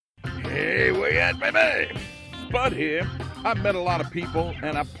right, baby. Spud here. I've met a lot of people,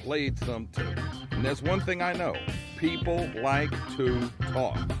 and I've played some too. And there's one thing I know. People like to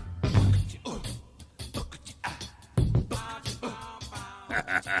talk.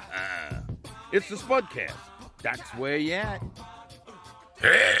 It's the SPUDCAST. That's where you at.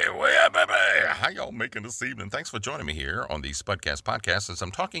 Hey, way up, baby. How y'all making this evening? Thanks for joining me here on the SPUDCAST podcast as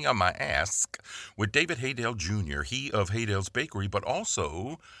I'm talking on my ask with David Haydel Jr., he of Haydel's Bakery, but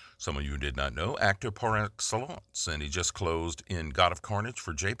also, some of you did not know, actor par excellence. And he just closed in God of Carnage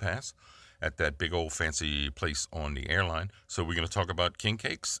for JPAS at that big old fancy place on the airline. So we're going to talk about king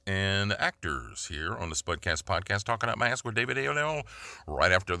cakes and actors here on the SPUDCAST podcast, talking about my ask with David Haydel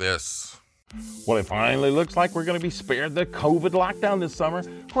right after this. Well, it finally looks like we're going to be spared the COVID lockdown this summer.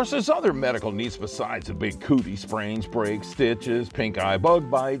 Of course, there's other medical needs besides the big cootie sprains, breaks, stitches, pink eye,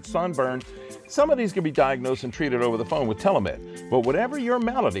 bug bites, sunburn. Some of these can be diagnosed and treated over the phone with telemed. But whatever your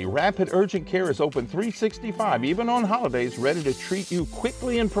malady, Rapid Urgent Care is open 365, even on holidays, ready to treat you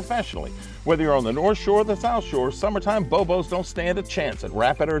quickly and professionally. Whether you're on the North Shore or the South Shore, summertime bobos don't stand a chance at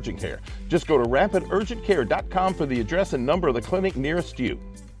Rapid Urgent Care. Just go to rapidurgentcare.com for the address and number of the clinic nearest you.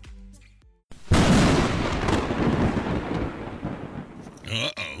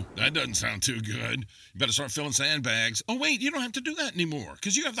 Uh-oh, that doesn't sound too good. You better start filling sandbags. Oh, wait, you don't have to do that anymore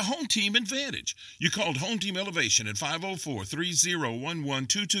because you have the Home Team Advantage. You called Home Team Elevation at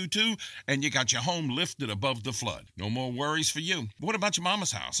 504-301-1222, and you got your home lifted above the flood. No more worries for you. But what about your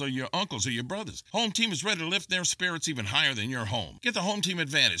mama's house or your uncles or your brothers? Home Team is ready to lift their spirits even higher than your home. Get the Home Team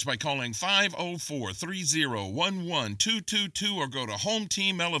Advantage by calling 504-301-1222 or go to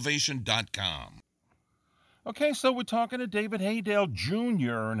HomeTeamElevation.com. Okay, so we're talking to David Haydel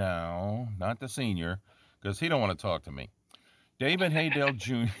Jr. now, not the senior, because he don't want to talk to me. David Haydel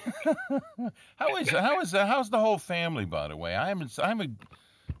Jr. How's the whole family, by the way?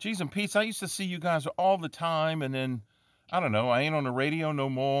 Geez and Pete's, I used to see you guys all the time, and then, I don't know, I ain't on the radio no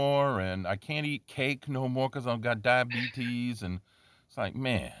more, and I can't eat cake no more because I've got diabetes, and it's like,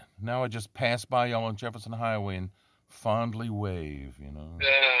 man, now I just pass by y'all on Jefferson Highway and fondly wave, you know.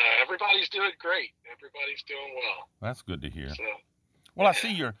 Everybody's doing great. Everybody's doing well. That's good to hear. So, well, I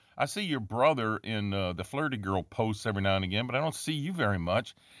see your brother in the Flirty Girl posts every now and again, but I don't see you very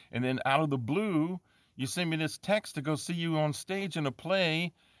much. And then out of the blue, you send me this text to go see you on stage in a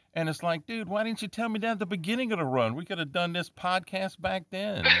play, and it's like, dude, why didn't you tell me that at the beginning of the run? We could have done this podcast back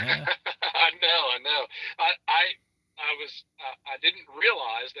then. Yeah. I know. I didn't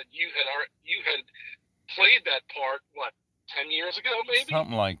realize that you had played that part. What? 10 years ago, maybe?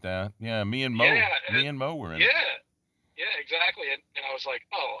 Something like that. Yeah, me and Mo were in it. Yeah, exactly. And I was like,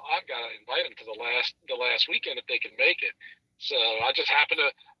 oh, I've got to invite them to the last weekend if they can make it. So I happened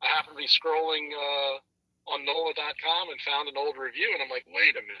to be scrolling on NOLA.com and found an old review, and I'm like,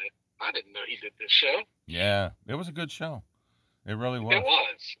 wait a minute, I didn't know he did this show. Yeah, it was a good show. It really was.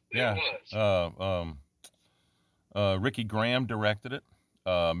 It was. Ricky Graham directed it.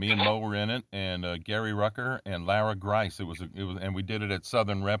 Me and Mo were in it, and Gary Rucker and Lara Grice. It was, and we did it at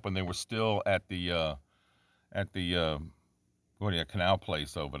Southern Rep when they were still at the Canal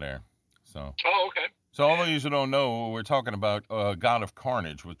Place over there. So. Oh, okay. So all of you who don't know, we're talking about God of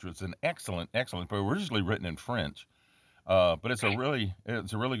Carnage, which was an excellent play, originally written in French, but it's a really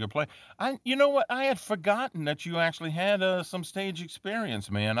good play. You know what? I had forgotten that you actually had some stage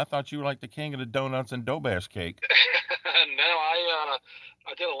experience, man. I thought you were like the king of the donuts and Dobash cake. No,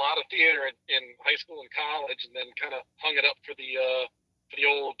 I did a lot of theater in high school and college, and then kind of hung it up for the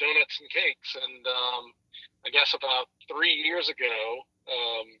old donuts and cakes. And I guess about 3 years ago,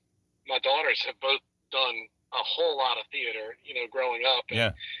 my daughters have both done a whole lot of theater, growing up. And,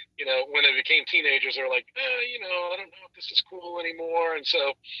 yeah. When they became teenagers, they were like, I don't know if this is cool anymore. And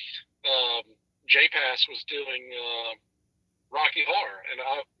so JPAS was doing Rocky Horror, and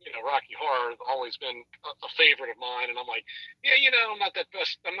Rocky Horror has always been a favorite of mine, and I'm like,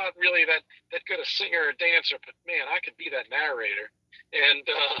 I'm not really that good a singer or dancer, but man, I could be that narrator. And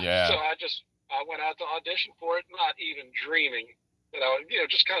so I went out to audition for it, not even dreaming that I would,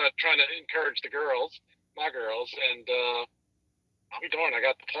 just kind of trying to encourage my girls, and I'll be darned, I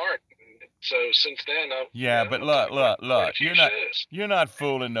got the part. So since then, but look, you're not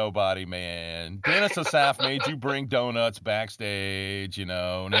fooling nobody, man. Dennis Asaf made you bring donuts backstage, and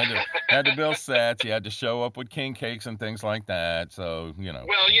had to build sets. You had to show up with king cakes and things like that. So Well, that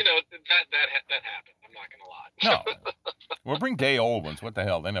happened. I'm not gonna lie. No, well, bring day old ones. What the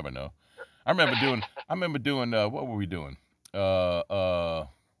hell? They never know. I remember doing. What were we doing?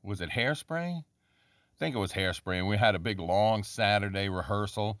 Was it Hairspray? I think it was Hairspray, and we had a big long Saturday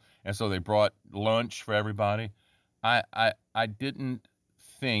rehearsal, and so they brought lunch for everybody. I didn't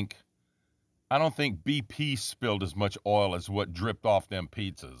think I don't think BP spilled as much oil as what dripped off them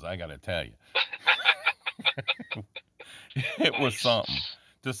pizzas. I got to tell you. It was something,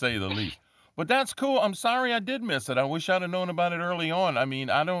 to say the least. But that's cool. I'm sorry I did miss it. I wish I'd have known about it early on. I mean,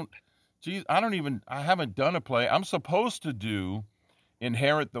 I haven't done a play. I'm supposed to do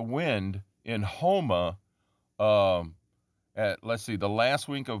Inherit the Wind in Homa at, let's see, the last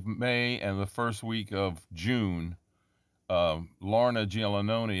week of May and the first week of June. Lorna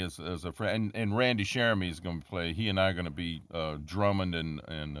Giannone is a friend, and Randy Sheremy is going to play. He and I are going to be Drummond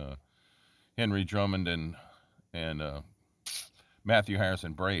and Henry Drummond and Matthew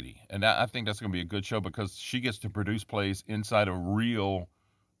Harrison Brady. And I think that's going to be a good show because she gets to produce plays inside a real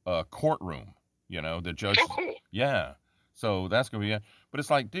courtroom. You know, the judge. Yeah. So that's going to be it. But it's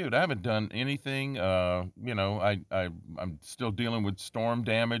like, dude, I haven't done anything. You know, I'm still dealing with storm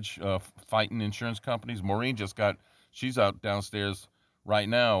damage, fighting insurance companies. Maureen she's out downstairs right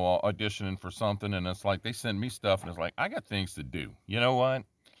now auditioning for something. And it's like, they send me stuff and it's like, I got things to do. You know what?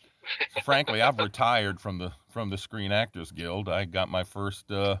 Frankly, I've retired from the Screen Actors Guild. I got my first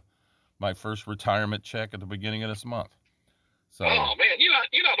retirement check at the beginning of this month. So, oh man, you're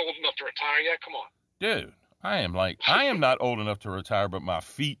not old enough to retire yet. Come on, dude. I am not old enough to retire, but my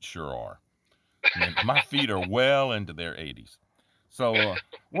feet sure are. I mean, my feet are well into their 80s. So, well,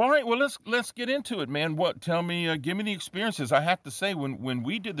 all right. Well, let's get into it, man. Give me the experiences. I have to say, when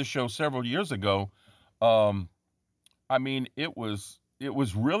we did the show several years ago, I mean, it was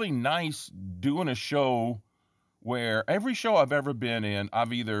really nice doing a show where every show I've ever been in, I've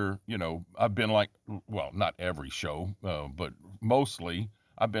been like, well, not every show, but mostly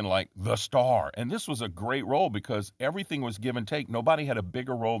I've been like the star. And this was a great role because everything was give and take. Nobody had a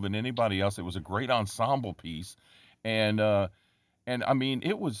bigger role than anybody else. It was a great ensemble piece. And I mean,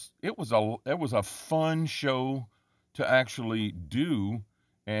 it was a fun show to actually do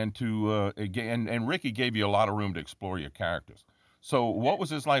and and Ricky gave you a lot of room to explore your characters. So what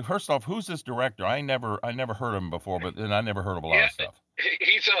was this like? First off, who's this director? I never heard of him before, but then I never heard of a lot of stuff.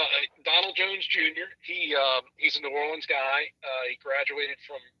 He's Donald Jones Jr. He's a New Orleans guy. He graduated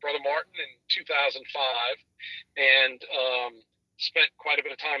from Brother Martin in 2005 and spent quite a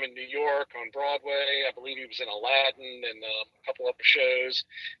bit of time in New York on Broadway. I believe he was in Aladdin and a couple other shows.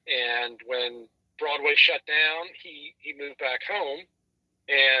 And when Broadway shut down, he moved back home.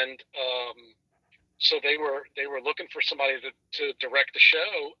 And so they were looking for somebody to direct the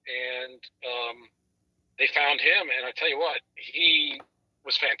show, and they found him. And I tell you what, he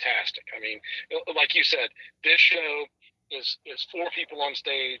was fantastic. I mean, like you said, this show is 4 people on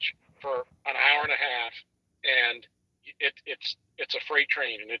stage for an hour and a half, and it's a freight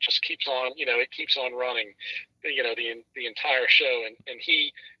train, and it just keeps on, it keeps on running, the entire show. And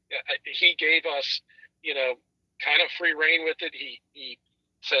he gave us, kind of free reign with it. He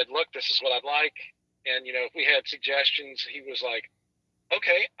said, look, this is what I'd like. And, if we had suggestions, he was like,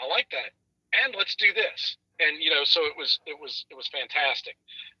 okay, I like that. And let's do this. And, so it was fantastic.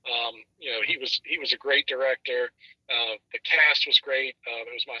 He was a great director. The cast was great.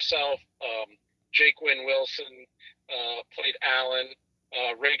 It was myself. Jake Wynn Wilson played Alan.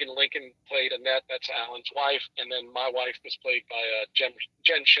 Reagan Lincoln played Annette. That's Alan's wife. And then my wife was played by Jen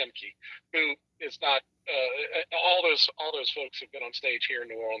Shemke, who is not, all those folks have been on stage here in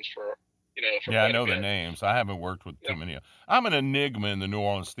New Orleans for yeah, I know the names. I haven't worked with too many. I'm an enigma in the New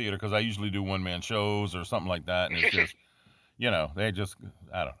Orleans theater because I usually do one-man shows or something like that, and it's just, they just,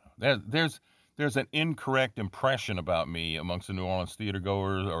 I don't know. There's an incorrect impression about me amongst the New Orleans theater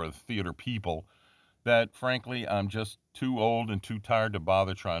goers or the theater people that, frankly, I'm just too old and too tired to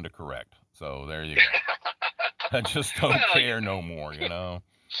bother trying to correct. So there you go. I just don't care no more,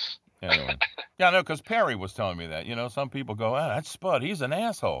 Anyway. Yeah, I know, because Perry was telling me that. Some people go, that's Spud. He's an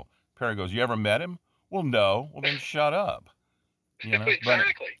asshole. Perry goes, you ever met him? Well, no. Well, then shut up.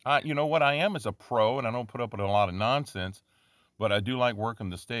 Exactly. But you know what I am as a pro, and I don't put up with a lot of nonsense, but I do like working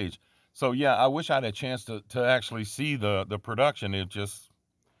the stage. So, yeah, I wish I had a chance to actually see the production. It just,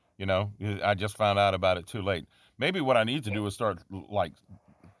 I just found out about it too late. Maybe what I need to do is start, like,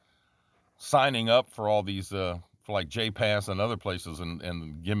 signing up for all these, for like JPAS and other places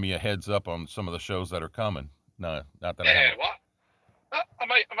and give me a heads up on some of the shows that are coming. No, not that I have. Well, I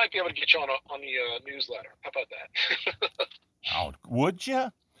might be able to get you on the newsletter. How about that? Oh, would you?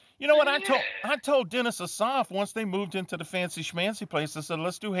 You know what? I told Dennis Asaf once they moved into the fancy schmancy place. I said,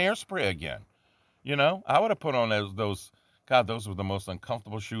 let's do Hairspray again. I would have put on those. God, those were the most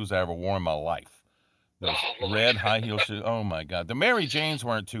uncomfortable shoes I ever wore in my life. Those red high heel shoes. Oh my God, the Mary Janes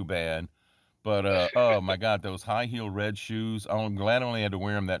weren't too bad, but oh my God, those high heel red shoes. I'm glad I only had to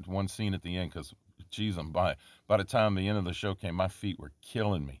wear them that one scene at the end because, geez, by the time the end of the show came, my feet were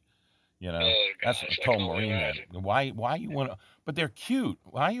killing me. You know, Oh, that's gosh, what I I told can only Maureen that. imagine. Why you want to? But they're cute.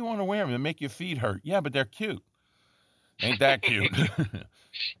 Why you want to wear them? They make your feet hurt. Yeah, but they're cute. Ain't that cute?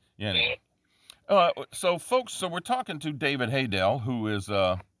 Anyway. So folks, so we're talking to David Haydel, who is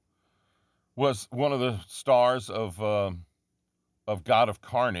was one of the stars of God of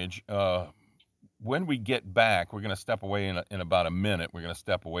Carnage. When we get back, we're going to step away in about a minute. We're going to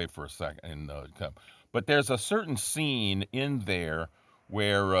step away for a second and come. But there's a certain scene in there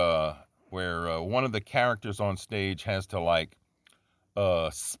where one of the characters on stage has to like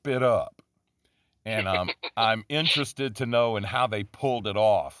spit up, and I'm interested to know in how they pulled it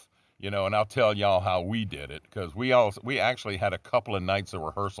off. You know, and I'll tell y'all how we did it, because we actually had a couple of nights of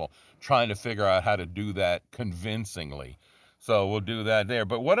rehearsal trying to figure out how to do that convincingly. So we'll do that there.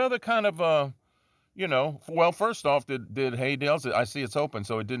 But what other kind of well, first off, did Haydel's? I see it's open,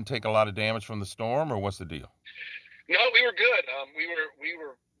 so it didn't take a lot of damage from the storm, or what's the deal? No, we were good. We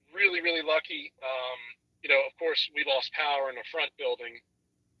were really, really lucky. Of course, we lost power in the front building,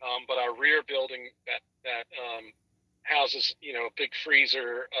 but our rear building that houses, a big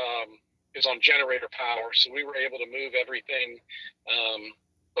freezer, is on generator power. So we were able to move everything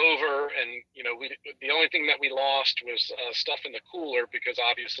over, and the only thing that we lost was stuff in the cooler, because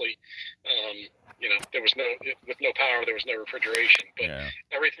obviously, there was with no power, there was no refrigeration. But Yeah.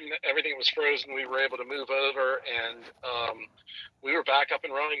 everything was frozen. We were able to move over, and we were back up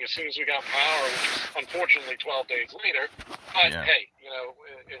and running as soon as we got power, which is unfortunately 12 days later. But Yeah. hey,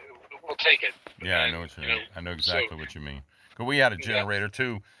 we'll take it. Yeah, And, I know what you mean. I know so- exactly what you mean. Because we had a generator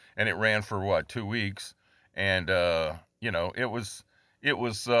too, and it ran for 2 weeks, and it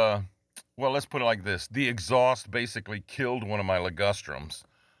was well, let's put it like this: the exhaust basically killed one of my ligustrums,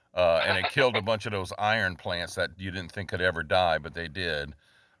 and it killed a bunch of those iron plants that you didn't think could ever die, but they did.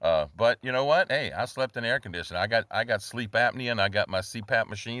 But you know what? Hey, I slept in air conditioning. I got sleep apnea, and I got my CPAP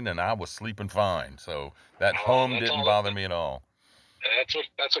machine, and I was sleeping fine. So that home that's didn't all- bother me at all. That's what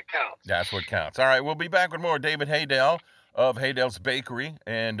counts. That's what counts. All right, we'll be back with more David Haydel of Haydel's Bakery,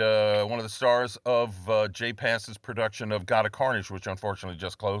 and one of the stars of JPAS's production of God of Carnage, which unfortunately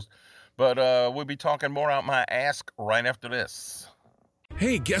just closed. But we'll be talking more out my ask right after this.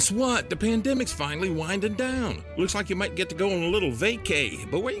 Hey, guess what? The pandemic's finally winding down. Looks like you might get to go on a little vacay,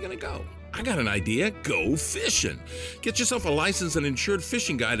 but where are you going to go? I got an idea. Go fishing. Get yourself a licensed and insured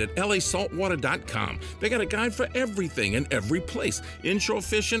fishing guide at lasaltwater.com. They got a guide for everything and every place. Inshore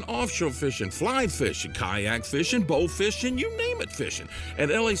fishing, offshore fishing, fly fishing, kayak fishing, bow fishing, you name it fishing. At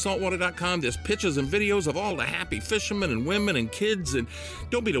lasaltwater.com, there's pictures and videos of all the happy fishermen and women and kids, and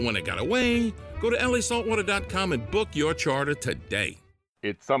don't be the one that got away. Go to lasaltwater.com and book your charter today.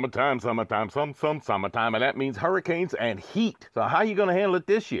 It's summertime, summertime, and that means hurricanes and heat. So how are you going to handle it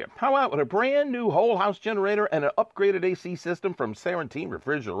this year? How about with a brand new whole house generator and an upgraded AC system from Serentine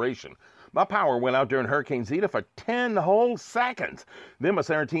Refrigeration? My power went out during Hurricane Zeta for 10 whole seconds. Then my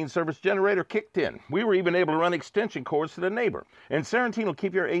Serentine service generator kicked in. We were even able to run extension cords to the neighbor. And Serentine will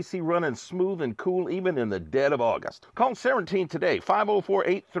keep your AC running smooth and cool even in the dead of August. Call Serentine today,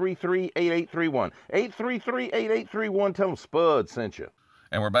 504-833-8831. 833-8831. Tell them Spud sent you.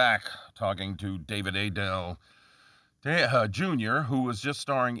 And we're back talking to David Haydel Jr., who was just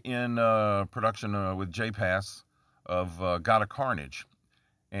starring in production with JPAS of God of Carnage.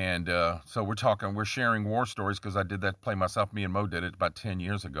 And so we're sharing war stories, because I did that play myself. Me and Mo did it about 10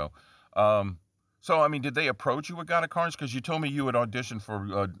 years ago. So, I mean, did they approach you with God of Carnage? Because you told me you had auditioned for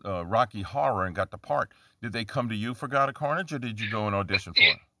Rocky Horror and got the part. Did they come to you for God of Carnage, or did you go and audition for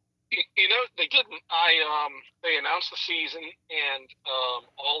it? They didn't. They announced the season, and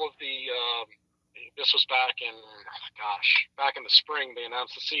all of the this was back in the spring. They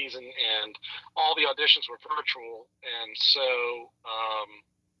announced the season, and all the auditions were virtual. And so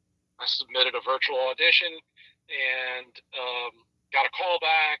I submitted a virtual audition and got a call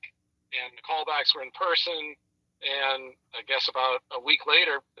back, and the callbacks were in person. And I guess about a week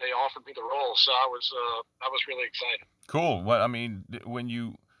later, they offered me the role. So I was really excited. Cool. Well, I mean,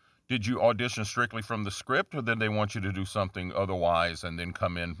 did you audition strictly from the script, or did they want you to do something otherwise and then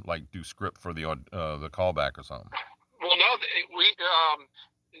come in, like, do script for the callback or something? Well, no,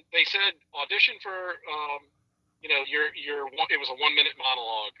 they said audition for it was a 1-minute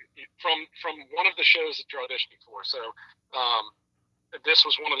monologue from one of the shows that you're auditioning for. So this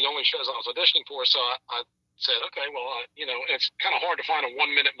was one of the only shows I was auditioning for. So I said, okay, well, it's kind of hard to find a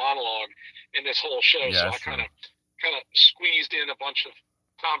 1-minute monologue in this whole show. Yeah, so I kind of squeezed in a bunch of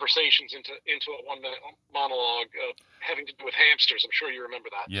conversations into a 1-minute monologue having to do with hamsters. I'm sure you remember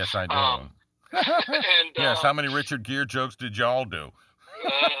that. Yes, I do. And yes, how many Richard Gere jokes did y'all do?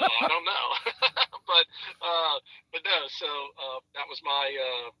 I don't know, but no. So that was my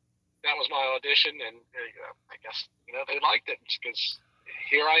that was my audition, and I guess they liked it because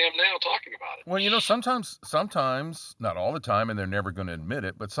here I am now talking about it. Well, sometimes, not all the time, and they're never going to admit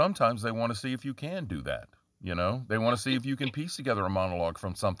it, but sometimes they want to see if you can do that. They want to see if you can piece together a monologue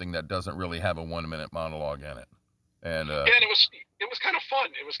from something that doesn't really have a 1-minute monologue in it. And and it was kind of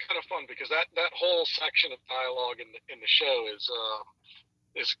fun. It was kind of fun because that whole section of dialogue in the show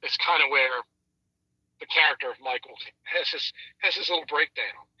is kind of where the character of Michael has his little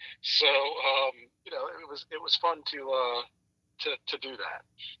breakdown. So it was fun to do that.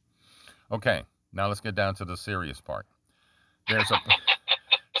 Okay, now let's get down to the serious part.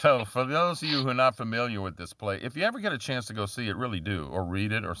 So for those of you who are not familiar with this play, if you ever get a chance to go see it, really do, or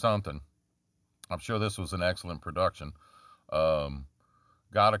read it or something. I'm sure this was an excellent production. God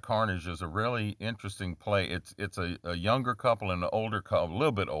of Carnage is a really interesting play. It's a younger couple and an older couple, a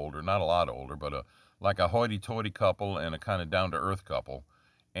little bit older, not a lot older, but like a hoity-toity couple and a kind of down-to-earth couple.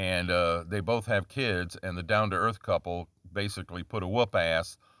 And they both have kids, and the down-to-earth couple basically put a whoop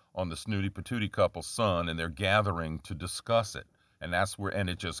ass on the snooty-patooty couple's son, and they're gathering to discuss it. And and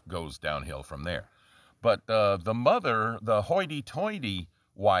it just goes downhill from there. But the mother, the hoity-toity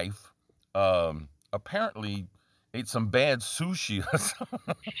wife, apparently ate some bad sushi.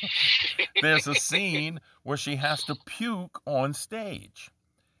 There's a scene where she has to puke on stage.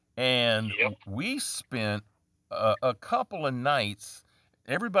 And we spent a couple of nights,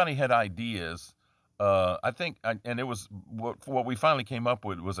 everybody had ideas. I think, and it was what we finally came up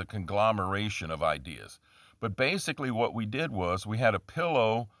with was a conglomeration of ideas. But basically what we did was we had a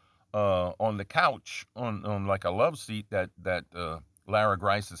pillow on the couch on like a love seat that Lara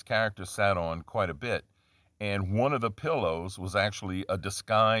Grice's character sat on quite a bit. And one of the pillows was actually a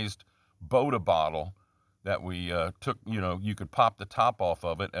disguised Boda bottle that we took, you could pop the top off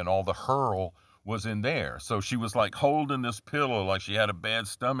of it and all the hurl was in there. So she was like holding this pillow like she had a bad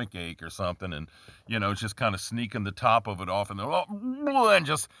stomach ache or something and, just kind of sneaking the top of it off and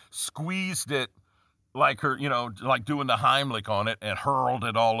just squeezed it like her, like doing the Heimlich on it and hurled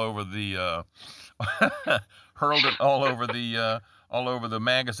it all over the, all over the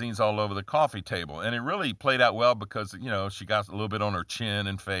magazines, all over the coffee table. And it really played out well because, she got a little bit on her chin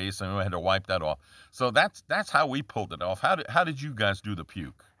and face and we had to wipe that off. So that's how we pulled it off. How did you guys do the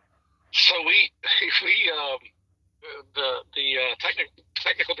puke? So the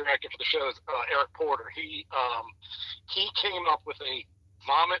technical director for the show is Eric Porter. He came up with a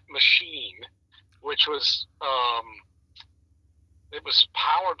vomit machine, which was it was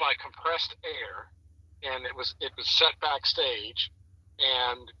powered by compressed air, and it was set backstage,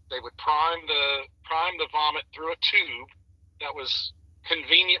 and they would prime the vomit through a tube that was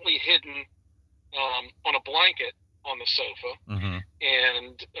conveniently hidden on a blanket on the sofa. Mm-hmm.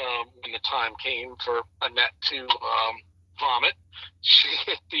 And when the time came for Annette to vomit, she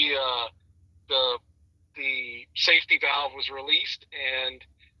hit the safety valve was released, and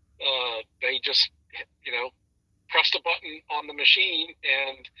they just pressed a button on the machine,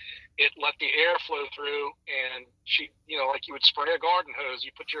 and it let the air flow through. And she, like you would spray a garden hose,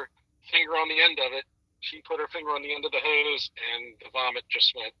 you put your finger on the end of it. She put her finger on the end of the hose, and the vomit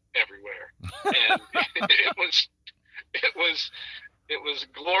just went everywhere. And it was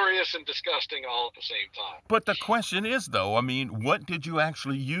glorious and disgusting all at the same time. But the question is, though, what did you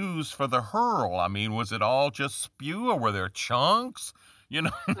actually use for the hurl? Was it all just spew, or were there chunks?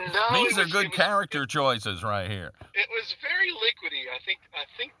 No, these are good character choices right here. It was very liquidy. I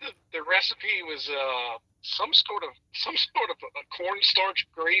think the recipe was some sort of a cornstarch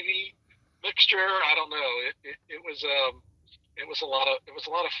gravy mixture. I don't know. It was a lot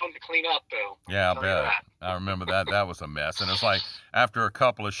of fun to clean up, though. Yeah, I bet. I remember that. That was a mess. And it's like after a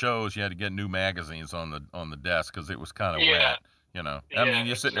couple of shows, you had to get new magazines on the desk because it was kind of wet.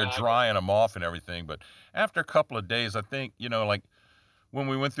 You're sitting there drying them off and everything. But after a couple of days, I think, like when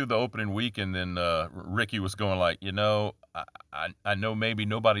we went through the opening weekend, then Ricky was going like, I know maybe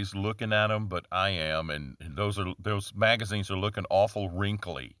nobody's looking at them, but I am, and those magazines are looking awful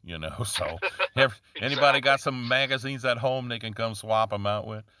wrinkly, So anybody got some magazines at home they can come swap them out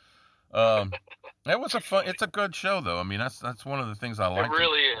with? It's a good show though. That's one of the things I like. It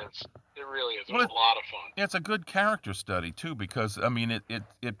really is. It really is. It was a lot of fun. It's a good character study too, because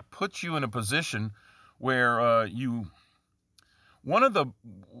it puts you in a position where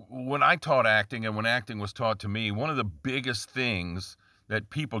when I taught acting and when acting was taught to me, one of the biggest things that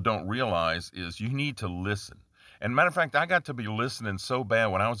people don't realize is you need to listen. And matter of fact, I got to be listening so bad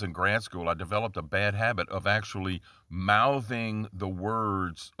when I was in grad school, I developed a bad habit of actually mouthing the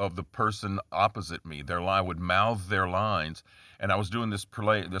words of the person opposite me. I would mouth their lines. And I was doing this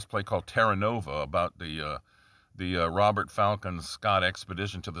play called Terra Nova about the Robert Falcon Scott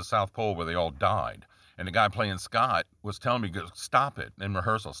expedition to the South Pole where they all died. And the guy playing Scott was telling me, "Go stop it," in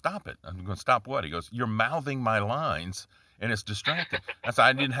rehearsal. "Stop it." I'm going, "Stop what?" He goes, "You're mouthing my lines and it's distracting." That's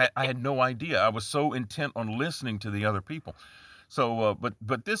I had no idea. I was so intent on listening to the other people. So,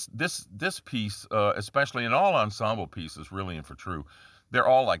 but this piece, especially in all ensemble pieces, really and for true, they're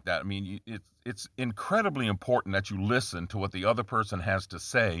all like that. I mean, it's incredibly important that you listen to what the other person has to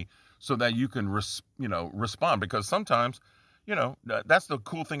say so that you can respond, because sometimes, that's the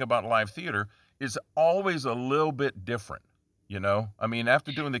cool thing about live theater, is always a little bit different. I mean,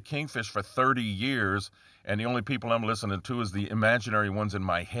 after doing the Kingfish for 30 years and the only people I'm listening to is the imaginary ones in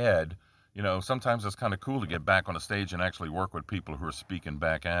my head, sometimes it's kind of cool to get back on a stage and actually work with people who are speaking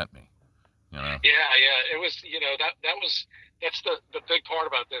back at me. Yeah. It was, that's the big part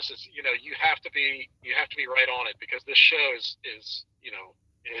about this is, you have to be right on it, because this show is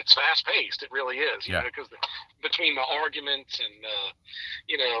it's fast paced. It really is, because between the arguments and,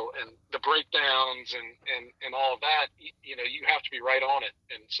 and the breakdowns and all of that, you have to be right on it.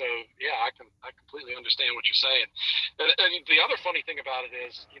 And so, I completely understand what you're saying. And the other funny thing about it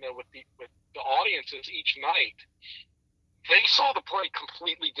is, with the audiences each night, they saw the play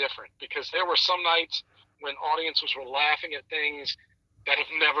completely different, because there were some nights when audiences were laughing at things that have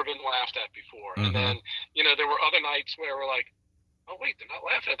never been laughed at before. Mm-hmm. And then, there were other nights where we're like, "Oh wait, they're not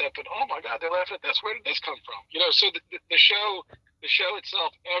laughing at that, but oh my God, they're laughing at this. Where did this come from?" So the show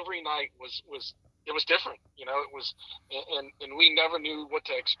itself every night was different. It was, and we never knew what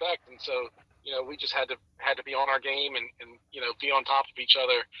to expect, and so we just had to be on our game and be on top of each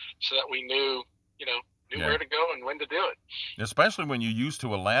other so that we knew where to go and when to do it. Especially when you're used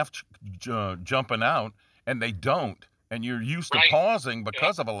to a laugh jumping out and they don't, and you're used to pausing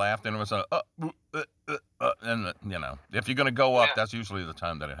because of a laugh, then it was and if you're going to go up, that's usually the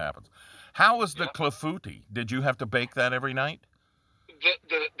time that it happens. How was the clafouti? Did you have to bake that every night?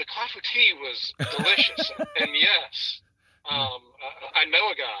 The clafouti was delicious, and yes, I know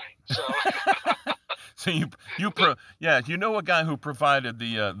a guy. So so you know a guy who provided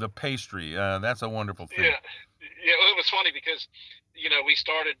the pastry. That's a wonderful thing. Yeah. Well, it was funny because we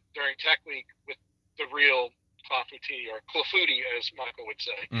started during Tech Week with the real clafouti, or clafouti as Michael would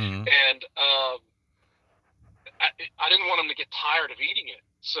say, mm-hmm. And I didn't want him to get tired of eating it,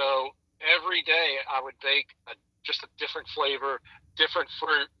 so every day I would bake just a different flavor, different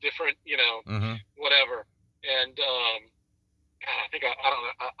fruit, different mm-hmm. whatever. And God, I think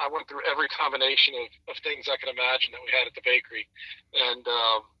I went through every combination of things I could imagine that we had at the bakery, and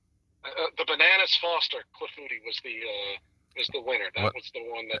the Bananas Foster clafouti was the winner. That was the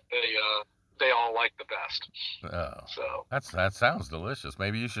one that they all liked the best. Oh, so that sounds delicious.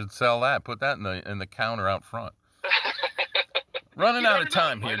 Maybe you should sell that. Put that in the counter out front. Running out of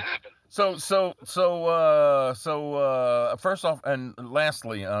time here. So first off, and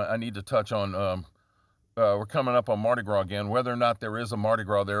lastly, I need to touch on. We're coming up on Mardi Gras again. Whether or not there is a Mardi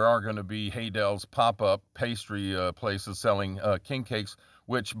Gras, there are going to be Haydel's pop-up pastry places selling king cakes.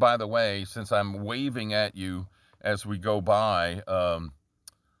 Which, by the way, since I'm waving at you as we go by,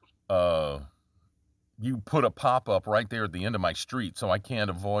 you put a pop-up right there at the end of my street, so I can't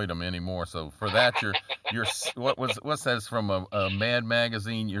avoid them anymore. So for that, you're what's that from a Mad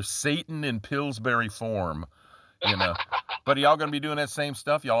magazine? You're Satan in Pillsbury form, But y'all gonna be doing that same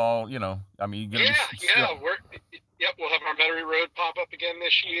stuff, y'all? I mean, you're gonna we'll have our Metairie Road pop up again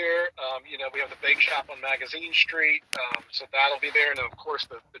this year. We have the bake shop on Magazine Street, so that'll be there, and then, of course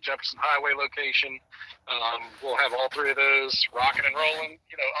the Jefferson Highway location. We'll have all three of those rocking and rolling.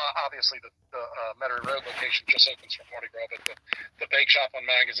 Obviously the Metairie Road location just opens for Mardi Gras, but the bake shop on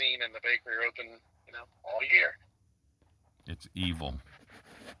Magazine and the bakery are open, all year. It's evil.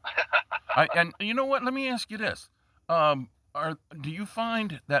 And you know what? Let me ask you this: do you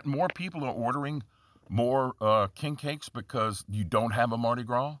find that more people are ordering more king cakes because you don't have a Mardi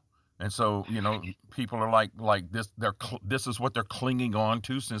Gras, and so people are like this? This is what they're clinging on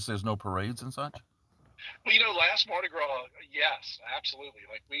to since there's no parades and such. Well, last Mardi Gras, yes, absolutely.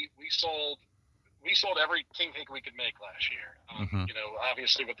 Like we sold every king cake we could make last year. Mm-hmm.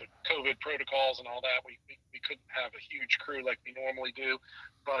 Obviously with the COVID protocols and all that, we couldn't have a huge crew like we normally do,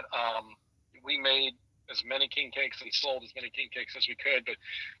 but we made as many king cakes and sold as many king cakes as we could. But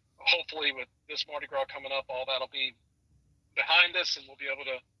hopefully with this Mardi Gras coming up, all that'll be behind us, and we'll be able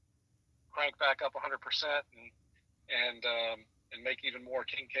to crank back up 100% and make even more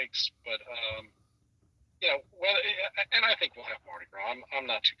king cakes. But and I think we'll have Mardi Gras. I'm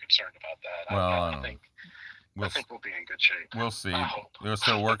not too concerned about that. Well, I think we'll be in good shape. We'll see. They're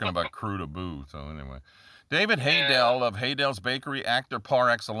still working about crew to boo. So anyway, David Haydel of Haydel's Bakery, actor par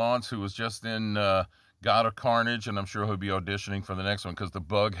excellence, who was just in God of Carnage, and I'm sure he'll be auditioning for the next one because the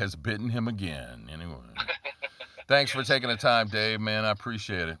bug has bitten him again. Anyway, thanks for taking the time, Dave, man. I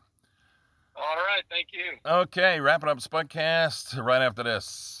appreciate it. All right, thank you. Okay, wrapping up SPUDCAST right after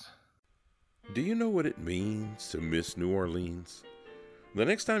this. Do you know what it means to miss New Orleans? The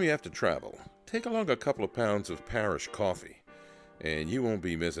next time you have to travel, take along a couple of pounds of Parish coffee, and you won't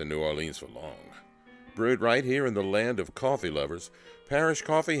be missing New Orleans for long. Brewed right here in the land of coffee lovers, Parish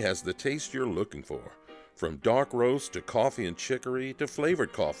coffee has the taste you're looking for. From dark roast to coffee and chicory to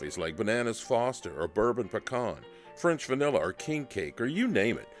flavored coffees like Bananas Foster or Bourbon Pecan, French Vanilla or King Cake, or you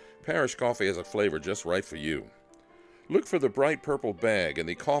name it, Parish coffee has a flavor just right for you. Look for the bright purple bag in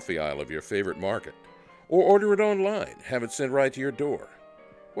the coffee aisle of your favorite market, or order it online, have it sent right to your door.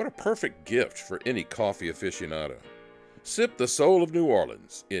 What a perfect gift for any coffee aficionado. Sip the soul of New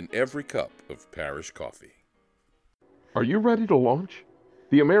Orleans in every cup of Parish coffee. Are you ready to launch?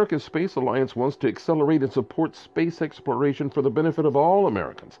 The American Space Alliance wants to accelerate and support space exploration for the benefit of all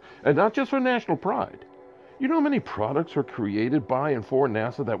Americans, and not just for national pride. You know how many products are created by and for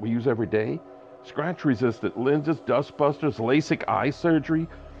NASA that we use every day? Scratch-resistant lenses, dust busters, LASIK eye surgery,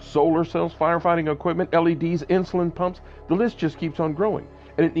 solar cells, firefighting equipment, LEDs, insulin pumps. The list just keeps on growing,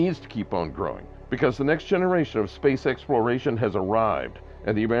 and it needs to keep on growing because the next generation of space exploration has arrived,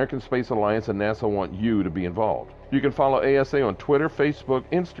 and the American Space Alliance and NASA want you to be involved. You can follow ASA on Twitter, Facebook,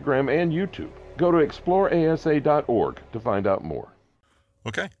 Instagram, and YouTube. Go to exploreasa.org to find out more.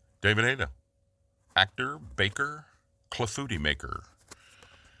 Okay, David Haydel, actor, baker, clafouti maker,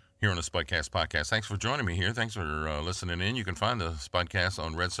 here on the SPUDCAST podcast. Thanks for joining me here. Thanks for listening in. You can find the SPUDCAST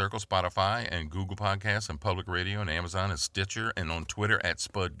on Red Circle, Spotify, and Google Podcasts, and Public Radio, and Amazon, and Stitcher, and on Twitter at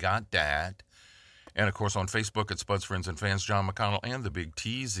SpudGotDad. And, of course, on Facebook at Spud's Friends and Fans, John McConnell and the Big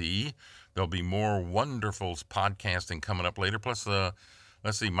TZ. There'll be more wonderful podcasting coming up later. Plus,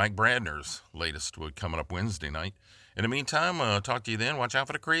 let's see, Mike Bradner's latest coming up Wednesday night. In the meantime, talk to you then. Watch out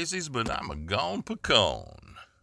for the crazies, but I'm a gone pecan.